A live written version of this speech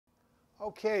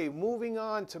Okay, moving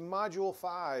on to Module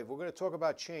 5, we're going to talk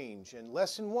about change. And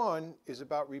Lesson 1 is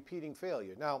about repeating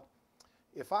failure. Now,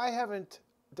 if I haven't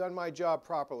done my job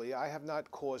properly, I have not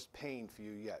caused pain for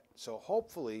you yet. So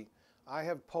hopefully, I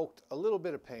have poked a little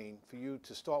bit of pain for you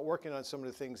to start working on some of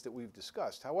the things that we've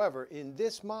discussed. However, in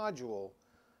this module,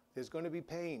 there's going to be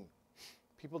pain.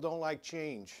 People don't like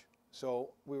change.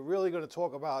 So we're really going to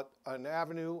talk about an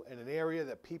avenue and an area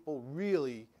that people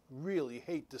really, really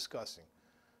hate discussing.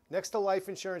 Next to life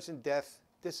insurance and death,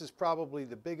 this is probably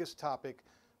the biggest topic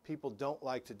people don't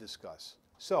like to discuss.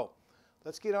 So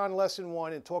let's get on Lesson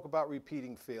 1 and talk about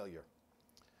repeating failure.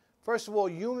 First of all,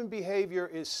 human behavior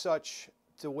is such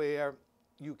to where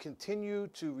you continue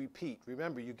to repeat.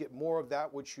 Remember, you get more of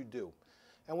that which you do.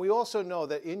 And we also know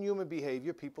that in human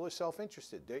behavior, people are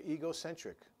self-interested. They're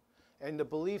egocentric. And the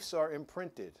beliefs are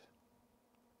imprinted.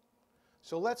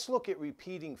 So let's look at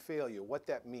repeating failure, what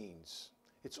that means.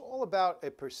 It's all about a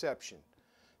perception.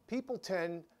 People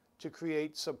tend to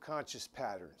create subconscious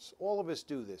patterns. All of us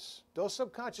do this. Those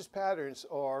subconscious patterns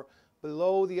are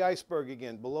below the iceberg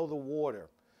again, below the water.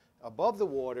 Above the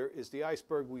water is the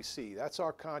iceberg we see. That's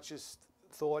our conscious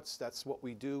thoughts. That's what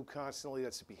we do constantly.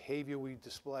 That's the behavior we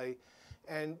display.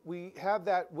 And we have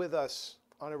that with us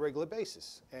on a regular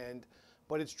basis.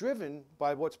 But it's driven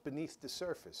by what's beneath the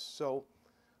surface. So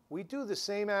we do the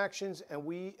same actions and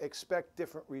we expect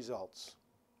different results.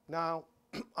 Now,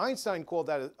 Einstein called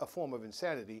that a form of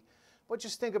insanity, but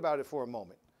just think about it for a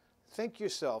moment. Think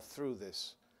yourself through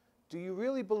this. Do you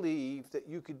really believe that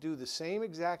you could do the same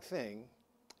exact thing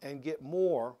and get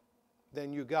more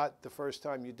than you got the first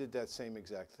time you did that same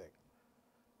exact thing?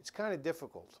 It's kind of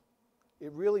difficult.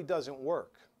 It really doesn't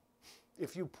work.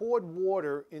 If you poured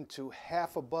water into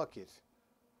half a bucket,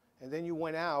 and then you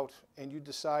went out and you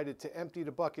decided to empty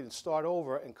the bucket and start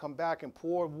over and come back and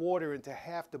pour water into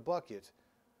half the bucket,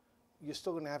 you're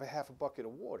still going to have a half a bucket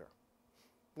of water.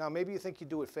 Now, maybe you think you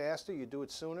do it faster, you do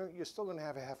it sooner, you're still going to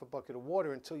have a half a bucket of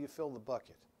water until you fill the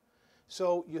bucket.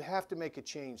 So you have to make a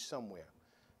change somewhere.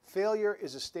 Failure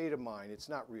is a state of mind. It's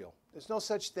not real. There's no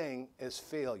such thing as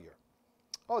failure.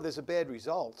 Oh, there's a bad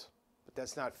result, but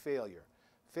that's not failure.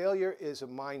 Failure is a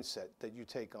mindset that you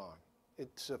take on.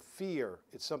 It's a fear.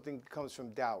 It's something that comes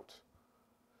from doubt.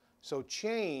 So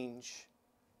change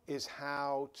is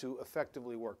how to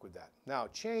effectively work with that. Now,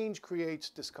 change creates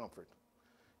discomfort.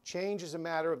 Change is a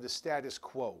matter of the status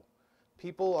quo.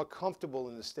 People are comfortable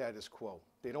in the status quo.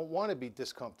 They don't want to be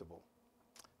discomfortable.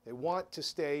 They want to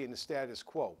stay in the status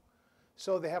quo.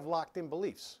 So they have locked-in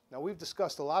beliefs. Now, we've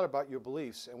discussed a lot about your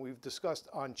beliefs, and we've discussed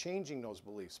on changing those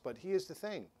beliefs. But here's the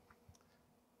thing.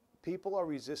 People are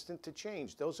resistant to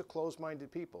change. Those are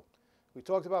closed-minded people. We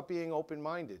talked about being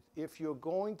open-minded. If you're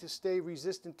going to stay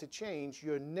resistant to change,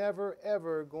 you're never,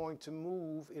 ever going to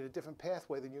move in a different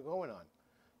pathway than you're going on.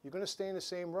 You're going to stay in the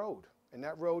same road, and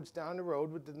that road's down the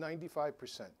road with the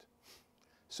 95%.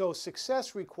 So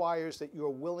success requires that you're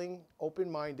willing,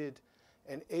 open-minded,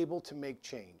 and able to make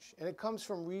change. And it comes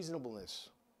from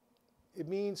reasonableness. It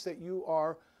means that you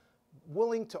are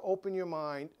willing to open your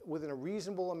mind within a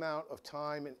reasonable amount of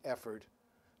time and effort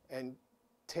and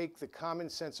take the common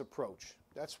sense approach.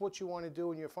 That's what you want to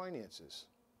do in your finances.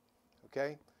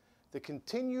 Okay? The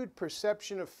continued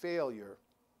perception of failure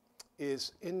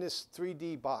is in this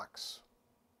 3D box.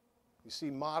 You see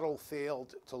model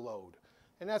failed to load.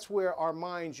 And that's where our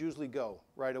minds usually go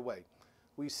right away.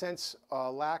 We sense a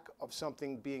lack of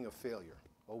something being a failure,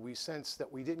 or we sense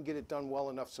that we didn't get it done well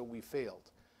enough, so we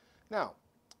failed. Now,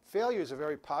 failure is a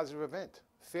very positive event.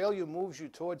 Failure moves you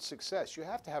towards success. You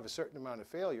have to have a certain amount of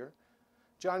failure.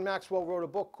 John Maxwell wrote a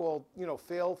book called,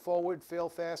 Fail Forward, Fail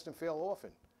Fast, and Fail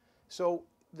Often. So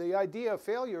the idea of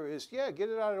failure is, yeah, get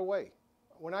it out of the way.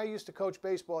 When I used to coach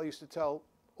baseball, I used to tell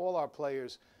all our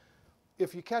players,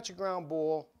 if you catch a ground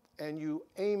ball and you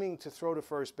aiming to throw to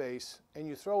first base and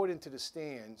you throw it into the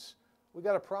stands, we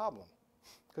got a problem.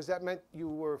 Because that meant you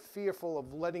were fearful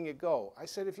of letting it go. I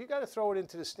said, if you got to throw it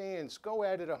into the stands, go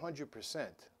at it 100%.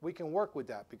 We can work with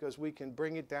that because we can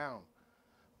bring it down.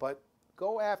 But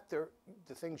go after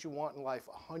the things you want in life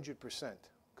 100%,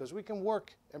 because we can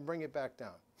work and bring it back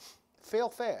down. Fail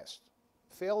fast,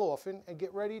 fail often, and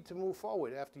get ready to move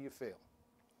forward after you fail.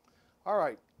 All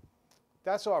right,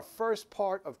 that's our first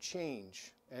part of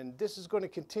change, and this is going to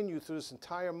continue through this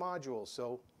entire module,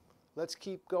 so let's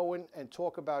keep going and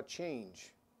talk about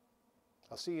change.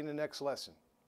 I'll see you in the next lesson.